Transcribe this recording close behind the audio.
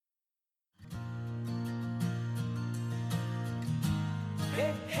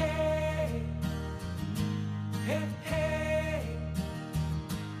Hey, hey, hey, hey,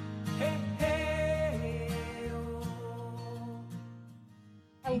 hey, hey, oh.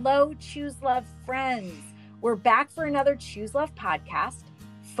 Hello, Choose Love friends. We're back for another Choose Love podcast,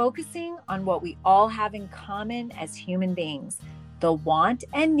 focusing on what we all have in common as human beings, the want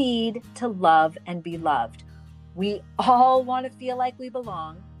and need to love and be loved. We all want to feel like we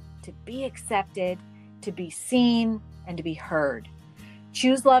belong, to be accepted, to be seen, and to be heard.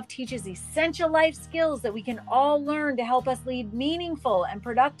 Choose Love teaches essential life skills that we can all learn to help us lead meaningful and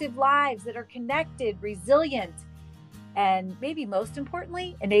productive lives that are connected, resilient, and maybe most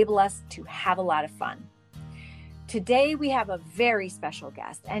importantly, enable us to have a lot of fun. Today, we have a very special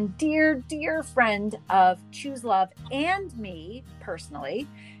guest and dear, dear friend of Choose Love and me personally,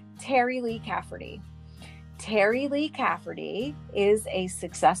 Terry Lee Cafferty. Terry Lee Cafferty is a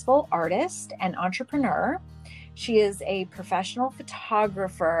successful artist and entrepreneur. She is a professional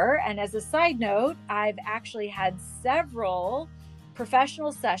photographer. And as a side note, I've actually had several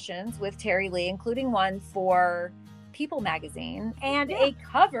professional sessions with Terry Lee, including one for People magazine and a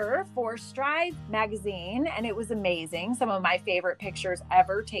cover for Strive magazine. And it was amazing. Some of my favorite pictures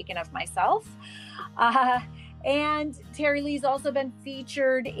ever taken of myself. And Terry Lee's also been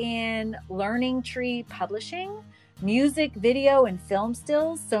featured in Learning Tree Publishing, music, video, and film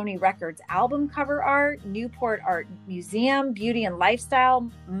stills, Sony Records album cover art, Newport Art Museum, Beauty and Lifestyle,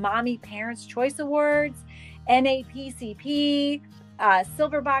 Mommy Parents Choice Awards, NAPCP,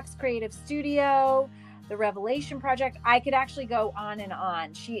 Silverbox Creative Studio, The Revelation Project. I could actually go on and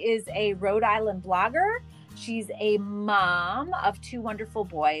on. She is a Rhode Island blogger. She's a mom of two wonderful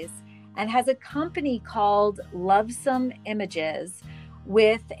boys and has a company called Lovesome Images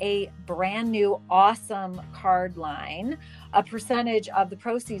with a brand new awesome card line, a percentage of the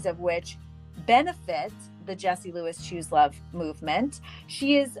proceeds of which benefit the Jessie Lewis Choose Love movement.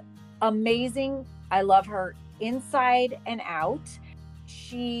 She is amazing. I love her inside and out.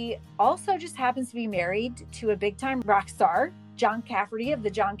 She also just happens to be married to a big time rock star, John Cafferty of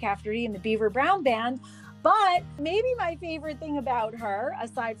the John Cafferty and the Beaver Brown Band. But maybe my favorite thing about her,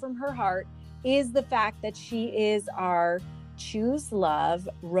 aside from her heart, is the fact that she is our Choose Love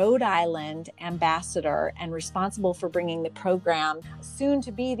Rhode Island ambassador and responsible for bringing the program soon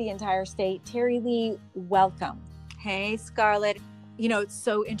to be the entire state. Terry Lee, welcome. Hey, Scarlett. You know, it's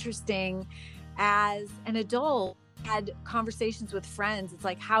so interesting as an adult. Had conversations with friends. It's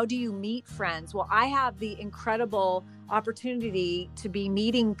like, how do you meet friends? Well, I have the incredible opportunity to be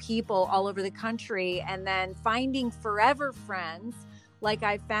meeting people all over the country and then finding forever friends like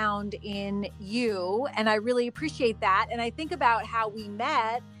I found in you. And I really appreciate that. And I think about how we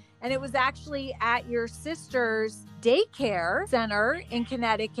met, and it was actually at your sister's daycare center in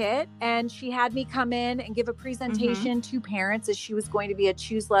Connecticut. And she had me come in and give a presentation to parents as she was going to be at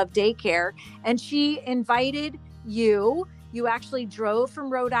Choose Love Daycare. And she invited you actually drove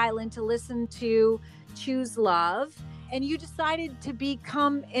from Rhode Island to listen to Choose Love, and you decided to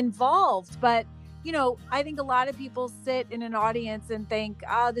become involved. But, you know, I think a lot of people sit in an audience and think,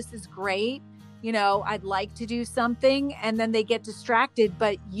 oh, this is great. You know, I'd like to do something. And then they get distracted,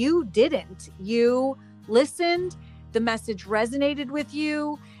 but you didn't. You listened, the message resonated with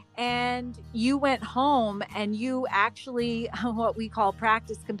you, and you went home and you actually, what we call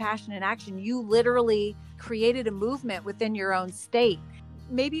practice compassion in action, you literally created a movement within your own state.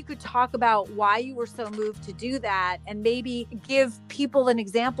 Maybe you could talk about why you were so moved to do that and maybe give people an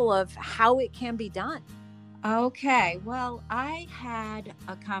example of how it can be done. Okay, well, I had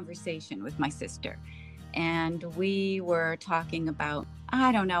a conversation with my sister and we were talking about,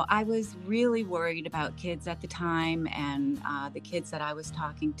 I don't know, I was really worried about kids at the time, and the kids that I was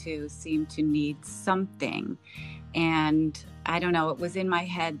talking to seemed to need something. And I don't know, it was in my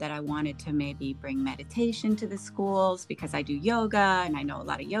head that I wanted to maybe bring meditation to the schools because I do yoga and I know a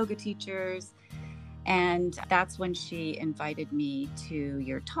lot of yoga teachers. And that's when she invited me to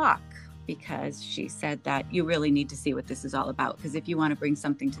your talk, because she said that you really need to see what this is all about. Because if you want to bring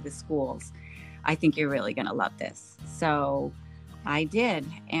something to the schools, I think you're really going to love this. So I did.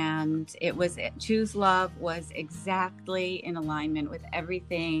 And Choose Love was exactly in alignment with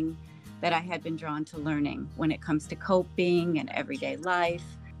everything that I had been drawn to learning when it comes to coping and everyday life.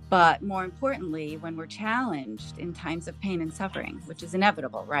 But more importantly, when we're challenged in times of pain and suffering, which is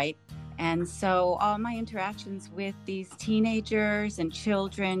inevitable, right? And so all my interactions with these teenagers and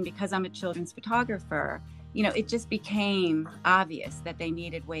children, because I'm a children's photographer, you know, it just became obvious that they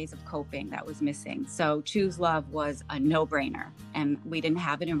needed ways of coping that was missing. So Choose Love was a no-brainer, and we didn't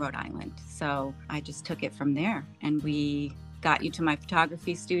have it in Rhode Island. So I just took it from there, and we got you to my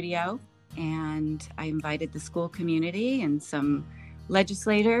photography studio, and I invited the school community and some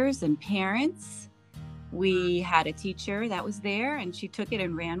legislators and parents. We had a teacher that was there, and she took it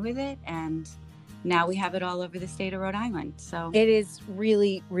and ran with it. And now we have it all over the state of Rhode Island. So it is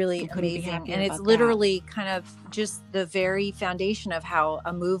really, really amazing. And it's literally kind of just the very foundation of how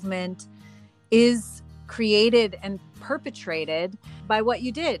a movement is created and perpetrated by what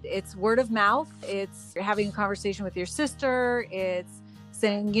you did. It's word of mouth. It's having a conversation with your sister. It's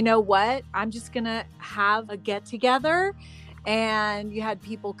saying, you know what, I'm just going to have a get together. And you had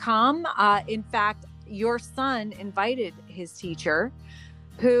people come. In fact, your son invited his teacher,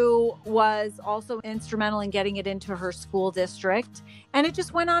 who was also instrumental in getting it into her school district. And it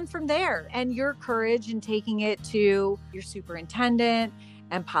just went on from there. And your courage in taking it to your superintendent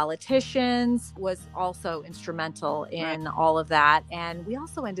and politicians was also instrumental in all of that. And we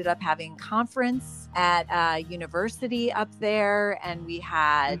also ended up having a conference at a university up there, and we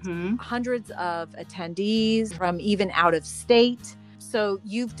had hundreds of attendees from even out of state. So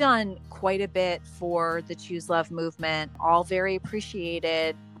you've done quite a bit for the Choose Love movement, all very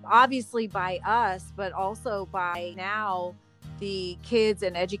appreciated, obviously by us, but also by now the kids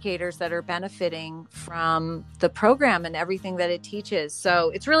and educators that are benefiting from the program and everything that it teaches.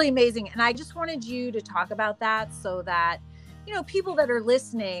 So it's really amazing. And I just wanted you to talk about that so that, you know, people that are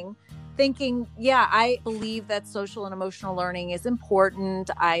listening thinking, yeah, I believe that social and emotional learning is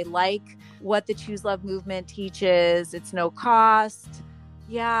important. I like what the Choose Love movement teaches. It's no cost.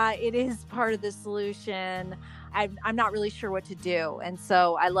 Yeah, it is part of the solution. I'm not really sure what to do. And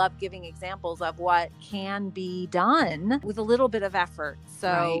so I love giving examples of what can be done with a little bit of effort.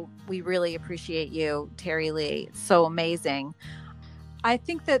 So we really appreciate you, Terry Lee. It's so amazing. I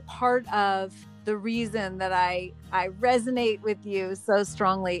think that part of the reason that I resonate with you so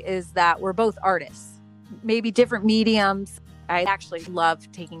strongly is that we're both artists, maybe different mediums. I actually love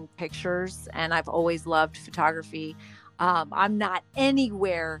taking pictures, and I've always loved photography. I'm not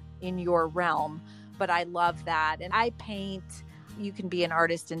anywhere in your realm, but I love that. And I paint. You can be an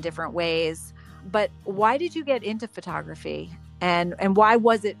artist in different ways. But why did you get into photography? And why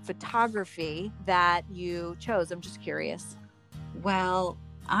was it photography that you chose? I'm just curious. Well,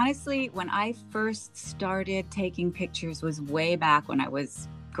 honestly, when I first started taking pictures was way back when I was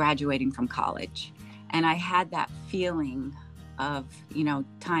graduating from college. And I had that feeling of, you know,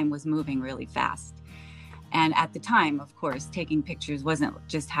 time was moving really fast. And at the time, of course, taking pictures wasn't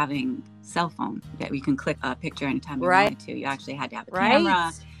just having cell phone that you can click a picture anytime you wanted to. You actually had to have a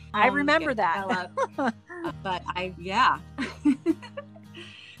camera. I remember that. But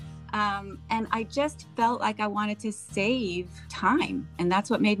and I just felt like I wanted to save time. And that's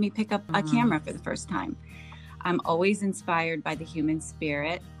what made me pick up a camera for the first time. I'm always inspired by the human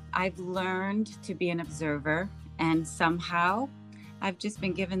spirit. I've learned to be an observer, and somehow I've just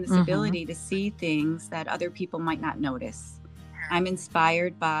been given this ability to see things that other people might not notice. I'm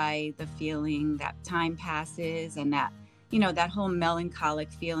inspired by the feeling that time passes, and that, you know, that whole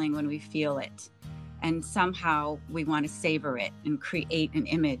melancholic feeling when we feel it. And somehow we want to savor it and create an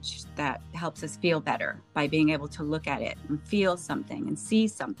image that helps us feel better by being able to look at it and feel something and see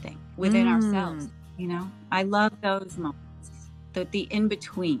something within ourselves. You know, I love those moments, the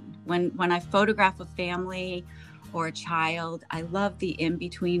in-between. When I photograph a family or a child, I love the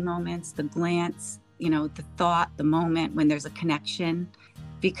in-between moments, the glance, you know, the thought, the moment when there's a connection,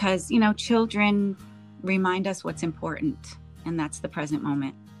 because, you know, children remind us what's important, and that's the present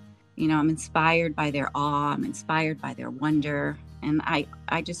moment. You know, I'm inspired by their awe, I'm inspired by their wonder, and I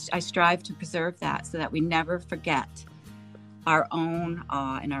strive to preserve that so that we never forget our own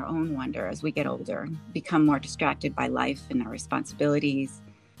awe and our own wonder as we get older, become more distracted by life and our responsibilities.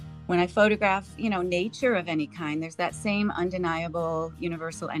 When I photograph, you know, nature of any kind, there's that same undeniable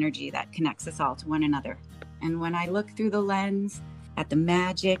universal energy that connects us all to one another. And when I look through the lens at the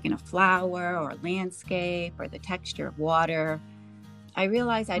magic in a flower or a landscape or the texture of water, I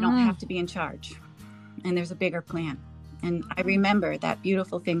realize I don't have to be in charge, and there's a bigger plan. And I remember that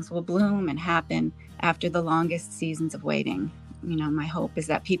beautiful things will bloom and happen after the longest seasons of waiting. You know, my hope is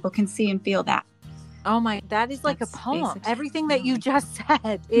that people can see and feel that. Oh my, that is like a poem. Everything that you just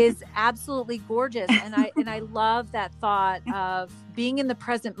said is absolutely gorgeous. And I love that thought of being in the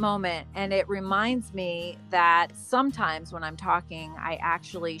present moment. And it reminds me that sometimes when I'm talking, I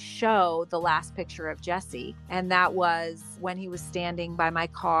actually show the last picture of Jesse. And that was when he was standing by my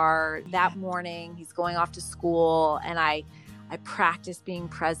car that morning. He's going off to school, and I practiced being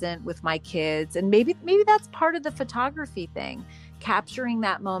present with my kids. And maybe that's part of the photography thing, capturing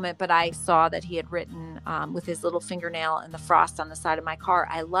that moment. But I saw that he had written with his little fingernail in the frost on the side of my car,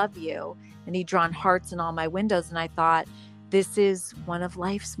 "I love you." And he'd drawn hearts in all my windows. And I thought, this is one of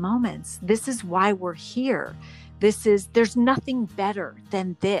life's moments. This is why we're here. there's nothing better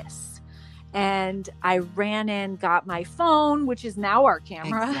than this. And I ran in, got my phone, which is now our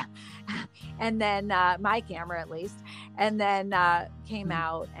camera. Exactly. And then my camera, at least, and then came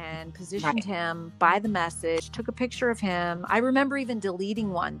out and positioned him by the message, took a picture of him. I remember even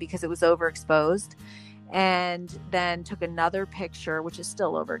deleting one because it was overexposed, and then took another picture, which is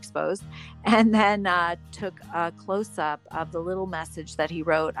still overexposed, and then took a close-up of the little message that he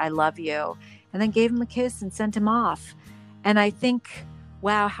wrote, "I love you," and then gave him a kiss and sent him off. And I think,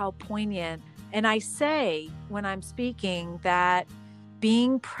 wow, how poignant. And I say when I'm speaking that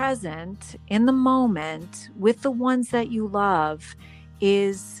being present in the moment with the ones that you love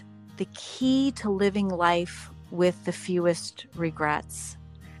is the key to living life with the fewest regrets.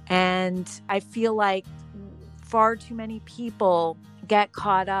 And I feel like far too many people get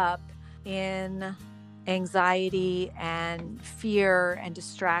caught up in anxiety and fear and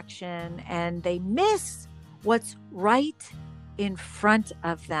distraction, and they miss what's right in front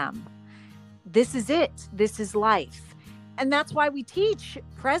of them. This is it. This is life. And that's why we teach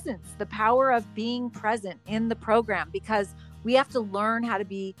presence, the power of being present in the program, because we have to learn how to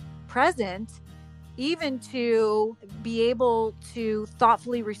be present, even to be able to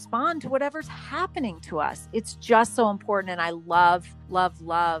thoughtfully respond to whatever's happening to us. It's just so important. And I love, love,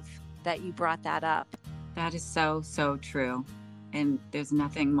 love that you brought that up. That is so, so true. And there's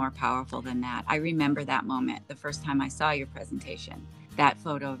nothing more powerful than that. I remember that moment, the first time I saw your presentation. That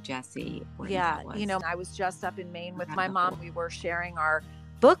photo of Jesse. Yeah, I was just up in Maine with my mom. We were sharing our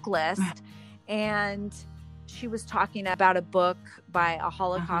book list, and she was talking about a book by a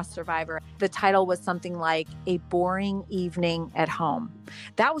Holocaust survivor. The title was something like A Boring Evening at Home.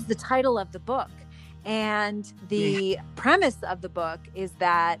 That was the title of the book. And the premise of the book is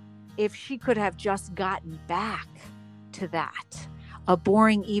that if she could have just gotten back to that, a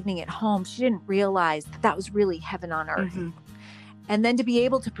boring evening at home, she didn't realize that was really heaven on earth. And then to be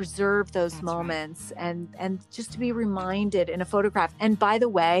able to preserve those moments and just to be reminded in a photograph. And by the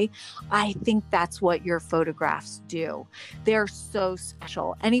way, I think that's what your photographs do. They're so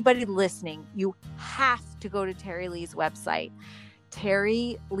special. Anybody listening, you have to go to Terry Lee's website,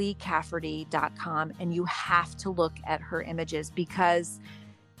 terryleecafferty.com, and you have to look at her images, because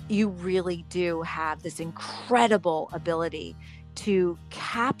you really do have this incredible ability to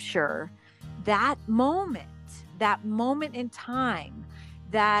capture that moment in time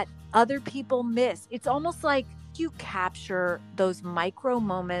that other people miss. It's almost like you capture those micro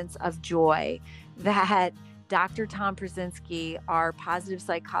moments of joy that Dr. Tom Brzezinski, our positive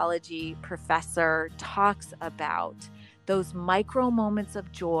psychology professor, talks about. Those micro moments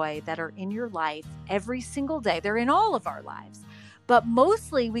of joy that are in your life every single day. They're in all of our lives. But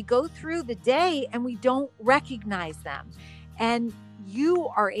mostly we go through the day and we don't recognize them. And you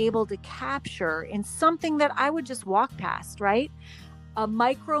are able to capture in something that I would just walk past, right? A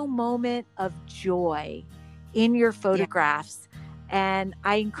micro moment of joy in your photographs. And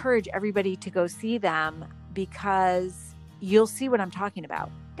I encourage everybody to go see them, because you'll see what I'm talking about.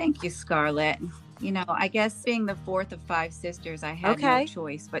 Thank you, Scarlett. I guess being the fourth of 5 sisters, I had no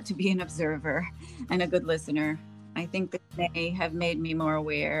choice but to be an observer and a good listener. I think that they have made me more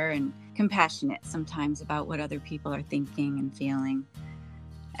aware and compassionate sometimes about what other people are thinking and feeling.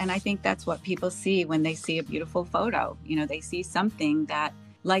 And I think that's what people see when they see a beautiful photo. They see something that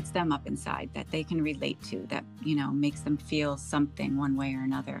lights them up inside, that they can relate to, that, makes them feel something one way or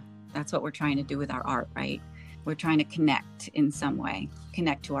another. That's what we're trying to do with our art, right? We're trying to connect in some way,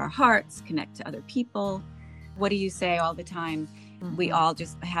 connect to our hearts, connect to other people. What do you say all the time? We all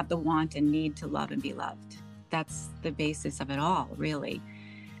just have the want and need to love and be loved. That's the basis of it all, really.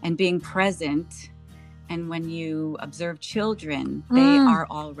 And being present. And when you observe children, they are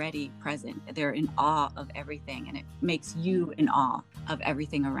already present. They're in awe of everything. And it makes you in awe of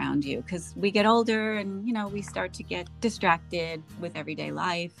everything around you. Because we get older and, we start to get distracted with everyday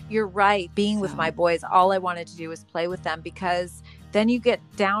life. You're right. Being with my boys, all I wanted to do was play with them, because then you get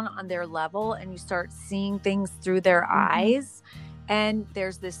down on their level and you start seeing things through their eyes. And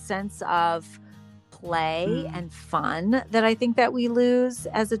there's this sense of play and fun that I think that we lose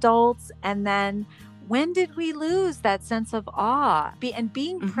as adults. And then when did we lose that sense of awe? And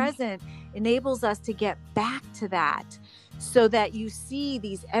being present enables us to get back to that, so that you see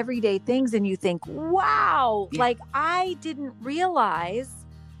these everyday things and you think, wow, like I didn't realize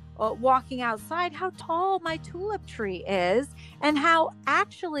walking outside how tall my tulip tree is, and how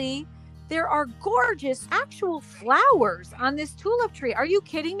actually there are gorgeous actual flowers on this tulip tree. Are you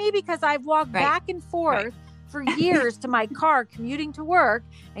kidding me? Because I've walked back and forth for years to my car, commuting to work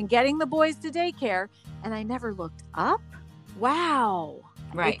and getting the boys to daycare, and I never looked up. Wow.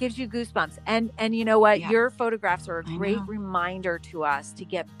 Right. It gives you goosebumps. And you know what? Yeah. Your photographs are a I great know. reminder to us to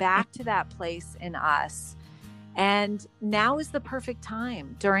get back to that place in us. And now is the perfect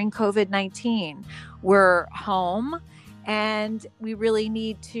time during COVID-19. We're home and we really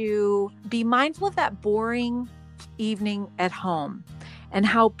need to be mindful of that boring evening at home and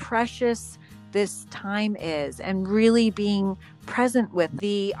how precious this time is, and really being present with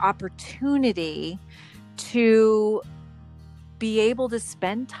the opportunity to be able to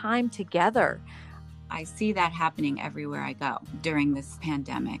spend time together. I see that happening everywhere I go during this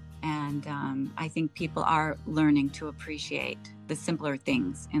pandemic. And I think people are learning to appreciate the simpler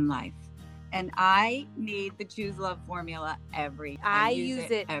things in life. And I need the Choose Love formula I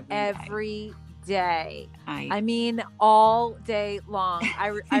use it every day. I I mean, all day long.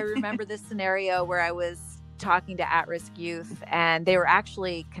 I remember this scenario where I was talking to at-risk youth and they were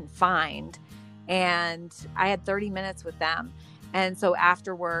actually confined, and I had 30 minutes with them. And so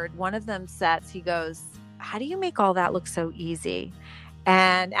afterward, one of them he goes, "How do you make all that look so easy?"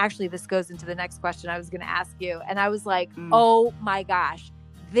 And actually, this goes into the next question I was going to ask you. And I was like, oh my gosh,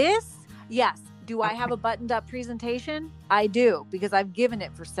 yes. Do I have a buttoned up presentation? I do, because I've given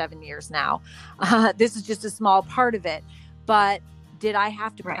it for 7 years now. This is just a small part of it. But did I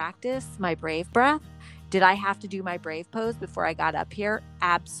have to practice my brave breath? Did I have to do my brave pose before I got up here?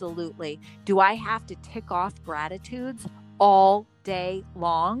 Absolutely. Do I have to tick off gratitudes all day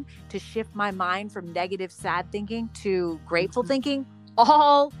long to shift my mind from negative, sad thinking to grateful thinking?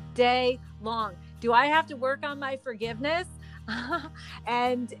 All day long. Do I have to work on my forgiveness?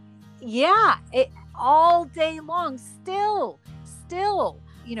 And yeah, all day long, still,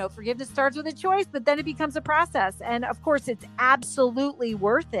 forgiveness starts with a choice, but then it becomes a process. And of course, it's absolutely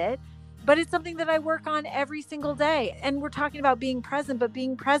worth it, but it's something that I work on every single day. And we're talking about being present, but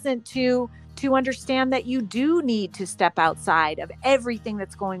being present to understand that you do need to step outside of everything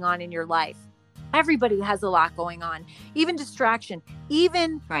that's going on in your life. Everybody has a lot going on, even distraction,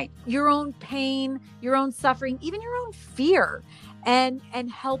 even your own pain, your own suffering, even your own fear, and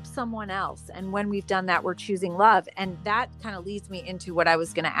help someone else. And when we've done that, we're choosing love. And that kind of leads me into what I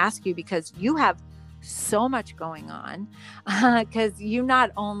was going to ask you, because you have so much going on, because you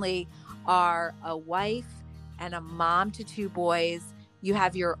not only are a wife and a mom to 2 boys, you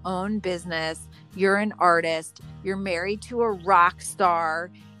have your own business, you're an artist, you're married to a rock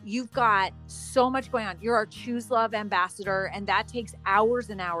star. You've got so much going on. You're our Choose Love ambassador, and that takes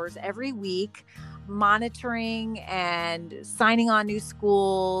hours and hours every week, monitoring and signing on new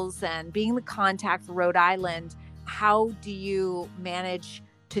schools and being the contact for Rhode Island. How do you manage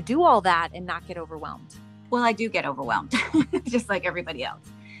to do all that and not get overwhelmed? Well, I do get overwhelmed, just like everybody else.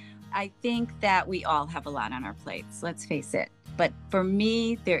 I think that we all have a lot on our plates, let's face it. But for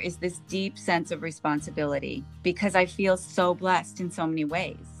me, there is this deep sense of responsibility because I feel so blessed in so many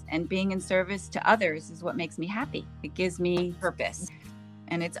ways. And being in service to others is what makes me happy. It gives me purpose.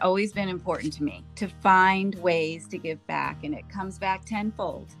 And it's always been important to me to find ways to give back. And it comes back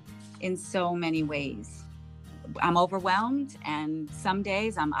tenfold in so many ways. I'm overwhelmed, and some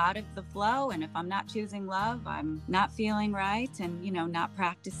days I'm out of the flow. And if I'm not choosing love, I'm not feeling right, and, not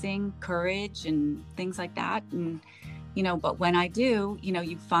practicing courage and things like that. And, but when I do,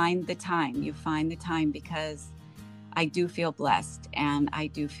 you find the time because I do feel blessed, and I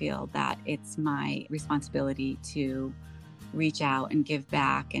do feel that it's my responsibility to reach out and give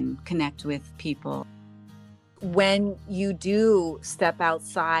back and connect with people. When you do step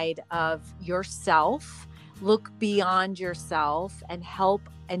outside of yourself, look beyond yourself and help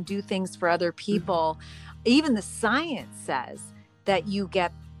and do things for other people, even the science says that you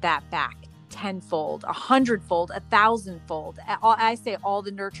get that back tenfold, 100-fold, 1,000-fold. I say all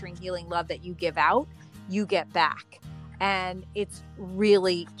the nurturing, healing love that you give out, you get back. And it's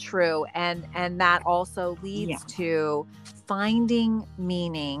really true. And that also leads to finding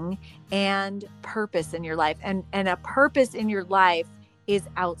meaning and purpose in your life. And a purpose in your life is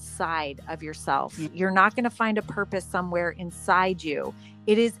outside of yourself. You're not going to find a purpose somewhere inside you.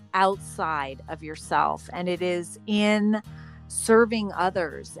 It is outside of yourself, and it is in serving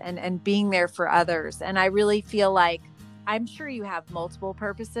others and being there for others. And I really feel like, I'm sure you have multiple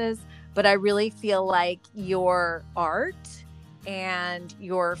purposes, but I really feel like your art and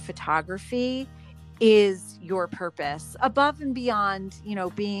your photography is your purpose above and beyond,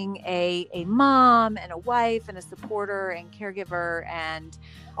 being a mom and a wife and a supporter and caregiver and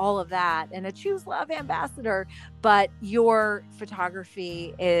all of that, and a Choose Love ambassador. But your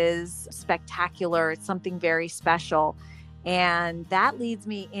photography is spectacular. It's something very special. And that leads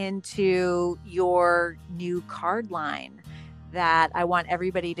me into your new card line that I want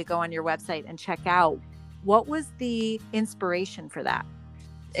everybody to go on your website and check out. What was the inspiration for that?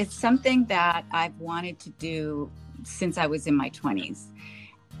 It's something that I've wanted to do since I was in my 20s.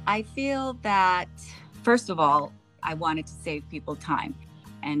 I feel that, first of all, I wanted to save people time.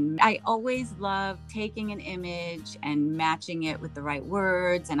 And I always love taking an image and matching it with the right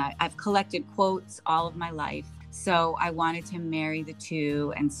words. And I've collected quotes all of my life. So I wanted to marry the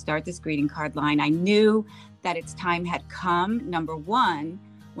two and start this greeting card line. I knew that its time had come, number one,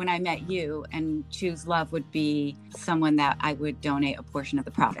 when I met you, and Choose Love would be someone that I would donate a portion of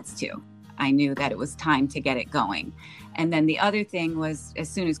the profits to. I knew that it was time to get it going. And then the other thing was, as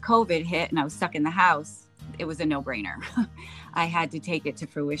soon as COVID hit and I was stuck in the house, it was a no-brainer. I had to take it to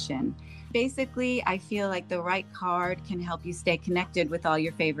fruition. Basically, I feel like the right card can help you stay connected with all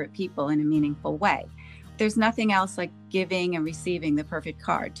your favorite people in a meaningful way. There's nothing else like giving and receiving the perfect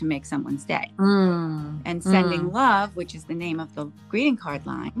card to make someone's day. And sending love, which is the name of the greeting card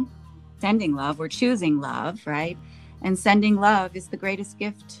line, sending love, we're choosing love, right? And sending love is the greatest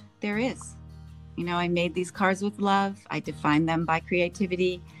gift there is. You know, I made these cards with love. I defined them by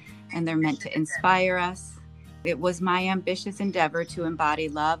creativity, and they're meant to inspire us. It was my ambitious endeavor to embody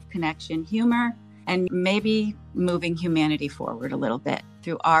love, connection, humor, and maybe moving humanity forward a little bit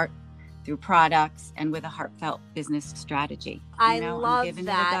through art, through products, and with a heartfelt business strategy. I love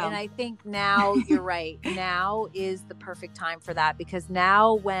that. And I think now you're right. Now is the perfect time for that, because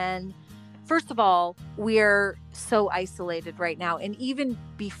now first of all, we're so isolated right now. And even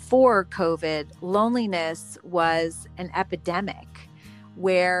before COVID, loneliness was an epidemic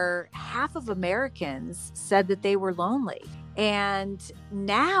where half of Americans said that they were lonely. And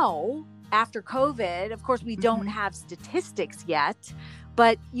now, after COVID, of course, we don't have statistics yet,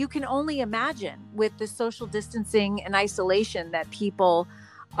 but you can only imagine with the social distancing and isolation that people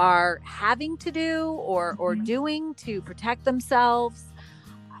are having to do or doing to protect themselves.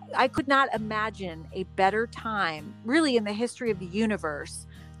 I could not imagine a better time, really, in the history of the universe,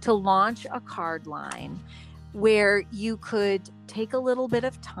 to launch a card line where you could take a little bit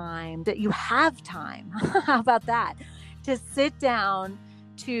of time, that you have time, how about that, to sit down,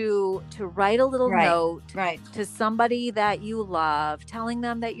 to write a little note to somebody that you love, telling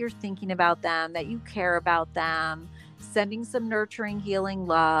them that you're thinking about them, that you care about them, sending some nurturing, healing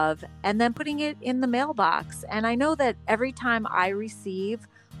love, and then putting it in the mailbox. And I know that every time I receive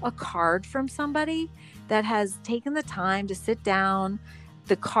a card from somebody that has taken the time to sit down,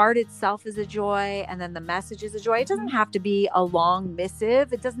 the card itself is a joy, and then the message is a joy. It doesn't have to be a long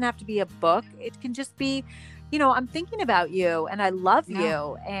missive. It doesn't have to be a book. It can just be, you know, I'm thinking about you and I love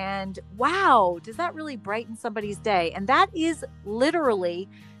you. And wow, does that really brighten somebody's day? And that is literally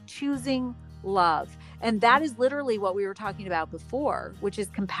choosing love. And that is literally what we were talking about before, which is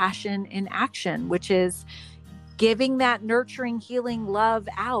compassion in action, which is giving that nurturing, healing love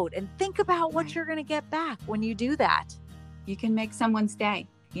out. And think about what you're going to get back when you do that. You can make someone's day.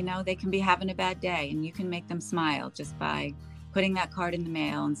 You know, they can be having a bad day and you can make them smile just by putting that card in the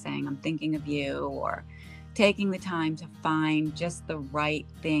mail and saying, I'm thinking of you, or taking the time to find just the right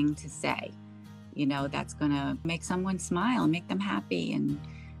thing to say. You know, that's going to make someone smile and make them happy and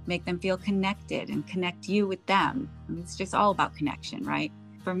make them feel connected and connect you with them. I mean, it's just all about connection, right?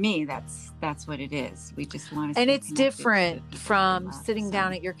 For me, that's what it is. We just want to. And it's different from sitting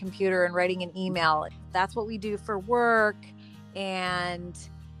down at your computer and writing an email. That's what we do for work. And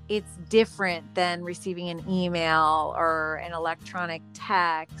it's different than receiving an email or an electronic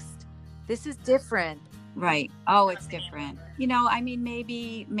text. This is different. Right. Oh, it's different. You know, I mean,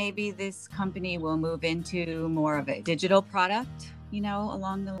 maybe this company will move into more of a digital product, you know,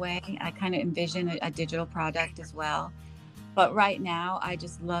 along the way. I kind of envision a digital product as well. But right now, I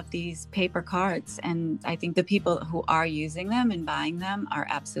just love these paper cards. And I think the people who are using them and buying them are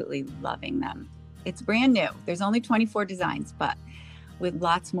absolutely loving them. It's brand new. There's only 24 designs, but with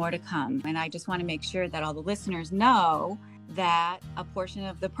lots more to come. And I just want to make sure that all the listeners know that a portion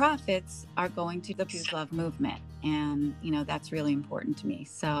of the profits are going to the Choose Love movement. And, you know, that's really important to me.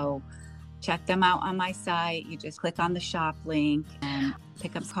 So check them out on my site. You just click on the shop link and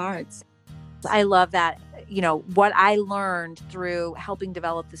pick up cards. I love that. You know, what I learned through helping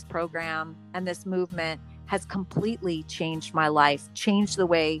develop this program and this movement has completely changed my life, changed the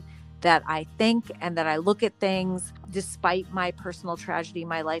way that I think and that I look at things. Despite my personal tragedy,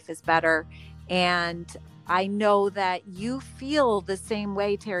 my life is better. And I know that you feel the same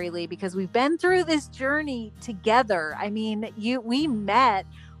way, Terry Lee, because we've been through this journey together. I mean, we met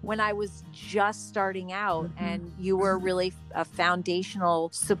when I was just starting out, and you were really a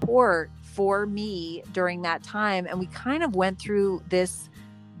foundational support for me during that time. And we kind of went through this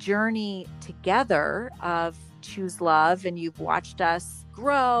journey together of Choose Love, and you've watched us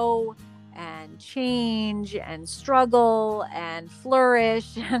grow and change and struggle and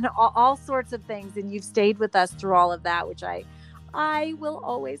flourish and all sorts of things. And you've stayed with us through all of that, which I will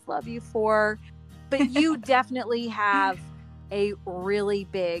always love you for. But you definitely have a really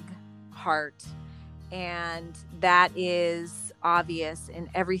big heart. And that is obvious in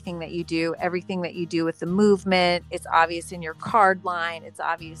everything that you do with the movement. It's obvious in your card line. It's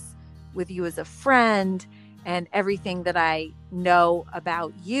obvious with you as a friend, and everything that I know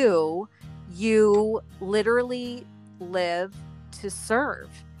about you. You literally live to serve,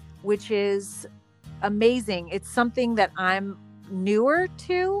 which is amazing. It's something that I'm newer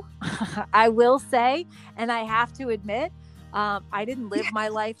to, I will say, and I have to admit, I didn't live my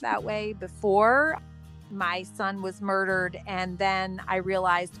life that way before my son was murdered. And then I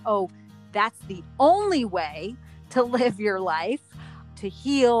realized, oh, that's the only way to live your life, to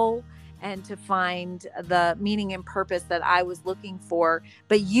heal and to find the meaning and purpose that I was looking for.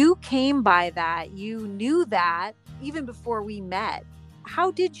 But you came by that. You knew that even before we met.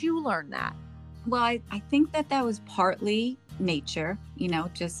 How did you learn that? Well, I think that was partly nature,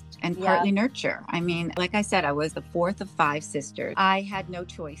 and partly nurture. I mean, like I said, I was the fourth of 5 sisters. I had no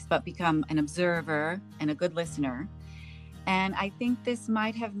choice but become an observer and a good listener. And I think this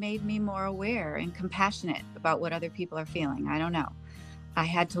might have made me more aware and compassionate about what other people are feeling. I don't know. I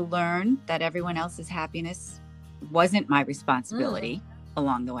had to learn that everyone else's happiness wasn't my responsibility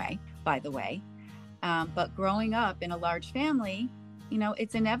along the way, by the way. But growing up in a large family,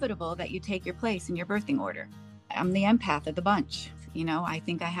 it's inevitable that you take your place in your birthing order. I'm the empath of the bunch. I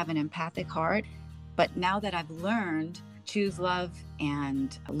think I have an empathic heart. But now that I've learned Choose Love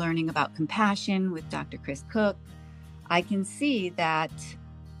and learning about compassion with Dr. Chris Cook, I can see that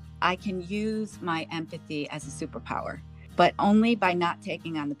I can use my empathy as a superpower, but only by not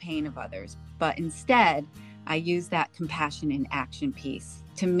taking on the pain of others. But instead, I use that compassion in action piece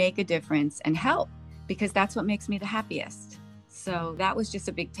to make a difference and help, because that's what makes me the happiest. So that was just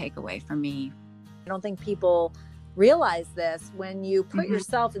a big takeaway for me. I don't think people realize this. When you put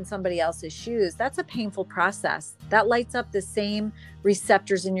yourself in somebody else's shoes, that's a painful process. That lights up the same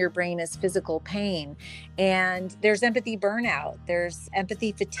receptors in your brain as physical pain. And there's empathy burnout, there's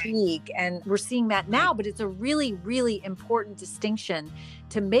empathy fatigue, and we're seeing that now, but it's a really, really important distinction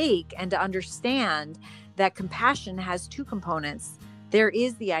to make and to understand that compassion has 2 components. There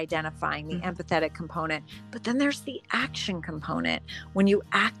is the identifying, the empathetic component, but then there's the action component when you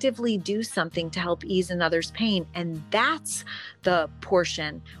actively do something to help ease another's pain. And that's the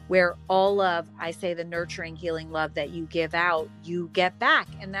portion where all of, I say, the nurturing, healing love that you give out, you get back.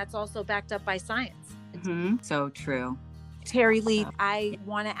 And that's also backed up by science. So true. Terry Lee, I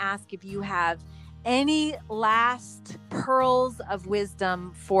want to ask if you have any last pearls of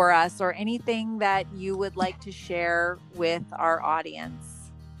wisdom for us, or anything that you would like to share with our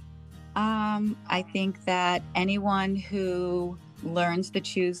audience. I think that anyone who learns the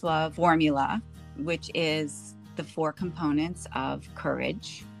Choose Love formula, which is the 4 components of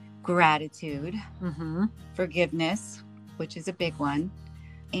courage, gratitude, forgiveness, which is a big one,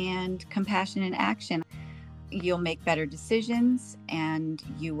 and compassion in action, you'll make better decisions, and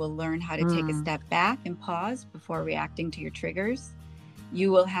you will learn how to take a step back and pause before reacting to your triggers. You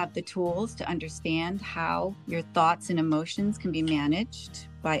will have the tools to understand how your thoughts and emotions can be managed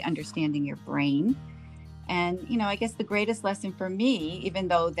by understanding your brain. And, I guess the greatest lesson for me, even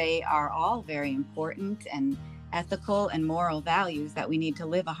though they are all very important and ethical and moral values that we need to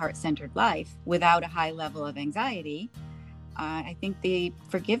live a heart-centered life without a high level of anxiety, I think the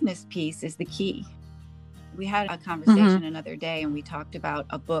forgiveness piece is the key. We had a conversation another day, and we talked about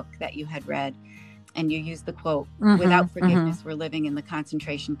a book that you had read, and you used the quote, without forgiveness, we're living in the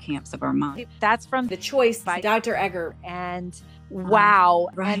concentration camps of our mind. That's from The Choice by Dr. Egger. And wow.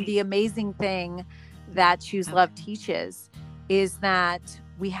 And the amazing thing that Choose Love teaches is that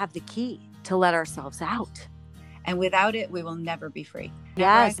we have the key to let ourselves out. And without it, we will never be free.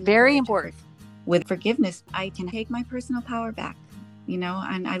 Yes, very important. With forgiveness, I can take my personal power back.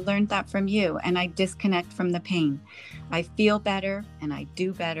 And I learned that from you, and I disconnect from the pain. I feel better and I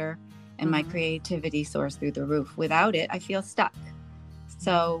do better, and my creativity soars through the roof. Without it, I feel stuck.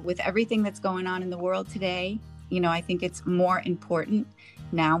 So with everything that's going on in the world today, I think it's more important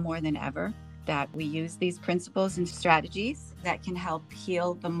now more than ever that we use these principles and strategies that can help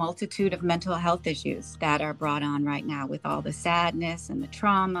heal the multitude of mental health issues that are brought on right now with all the sadness and the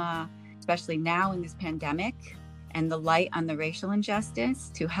trauma, especially now in this pandemic. And the light on the racial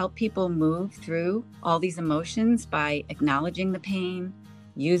injustice, to help people move through all these emotions by acknowledging the pain,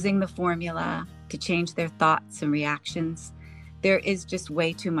 using the formula to change their thoughts and reactions. There is just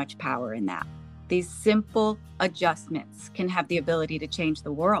way too much power in that. These simple adjustments can have the ability to change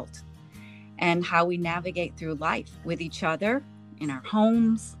the world. and how we navigate through life with each other, in our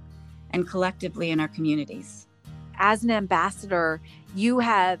homes, and collectively in our communities. As an ambassador, you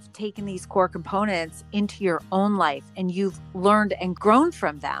have taken these core components into your own life and you've learned and grown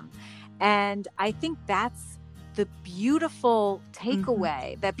from them. And I think that's the beautiful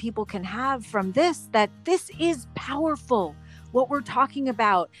takeaway that people can have from this, that this is powerful, what we're talking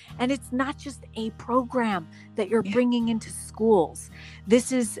about. And it's not just a program that you're bringing into schools.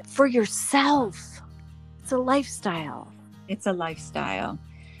 This is for yourself. It's a lifestyle. It's a lifestyle.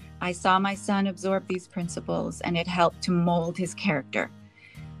 I saw my son absorb these principles, and it helped to mold his character,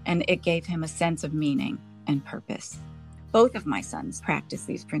 and it gave him a sense of meaning and purpose. Both of my sons practice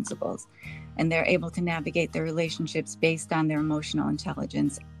these principles, and they're able to navigate their relationships based on their emotional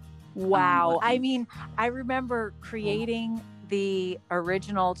intelligence. Wow. I mean, I remember creating the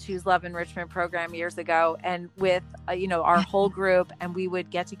original Choose Love Enrichment program years ago, and with our whole group, and we would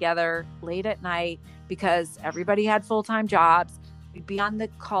get together late at night because everybody had full-time jobs. We'd be on the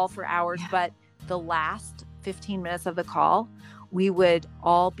call for hours, but the last 15 minutes of the call, we would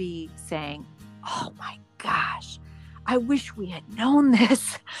all be saying, "Oh my gosh, I wish we had known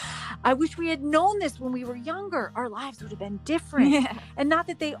this. I wish we had known this when we were younger. Our lives would have been different." Yeah. And not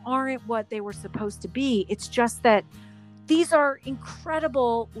that they aren't what they were supposed to be. It's just that these are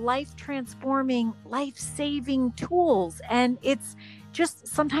incredible, life-transforming, life-saving tools. And it's just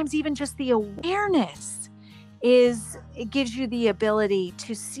sometimes even just the awareness it gives you the ability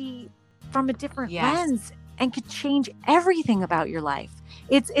to see from a different lens and could change everything about your life.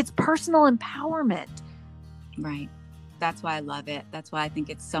 It's personal empowerment. Right. That's why I love it. That's why I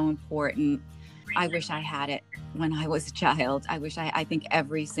think it's so important. I wish I had it when I was a child. I think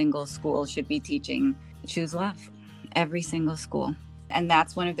every single school should be teaching Choose Love. Every single school. And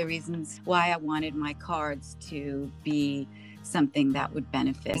that's one of the reasons why I wanted my cards to be something that would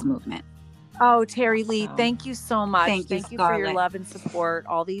benefit the movement. Oh, Terry Lee, thank you so much. Thank you for your love and support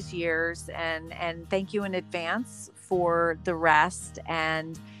all these years. And thank you in advance for the rest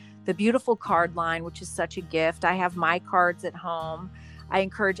and the beautiful card line, which is such a gift. I have my cards at home. I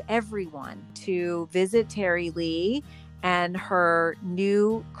encourage everyone to visit Terry Lee and her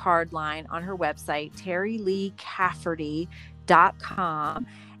new card line on her website, terryleecafferty.com.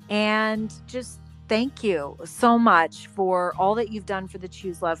 And just thank you so much for all that you've done for the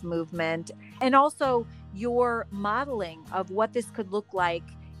Choose Love movement, and also your modeling of what this could look like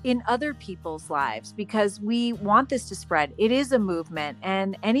in other people's lives, because we want this to spread. It is a movement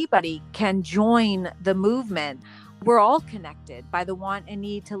and anybody can join the movement. We're all connected by the want and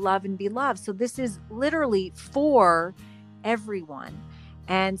need to love and be loved. So this is literally for everyone.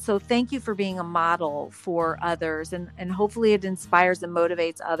 And so thank you for being a model for others. And hopefully it inspires and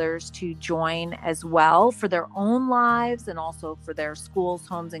motivates others to join as well for their own lives and also for their schools,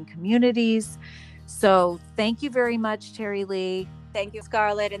 homes, and communities. So thank you very much, Terry Lee. Thank you,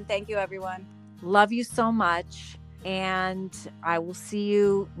 Scarlett. And thank you, everyone. Love you so much. And I will see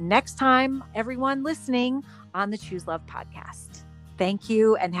you next time, everyone listening on the Choose Love podcast. Thank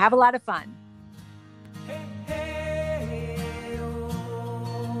you and have a lot of fun.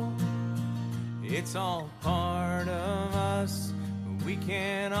 It's all part of us. We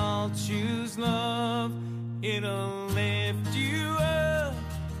can all choose love. It'll lift you up.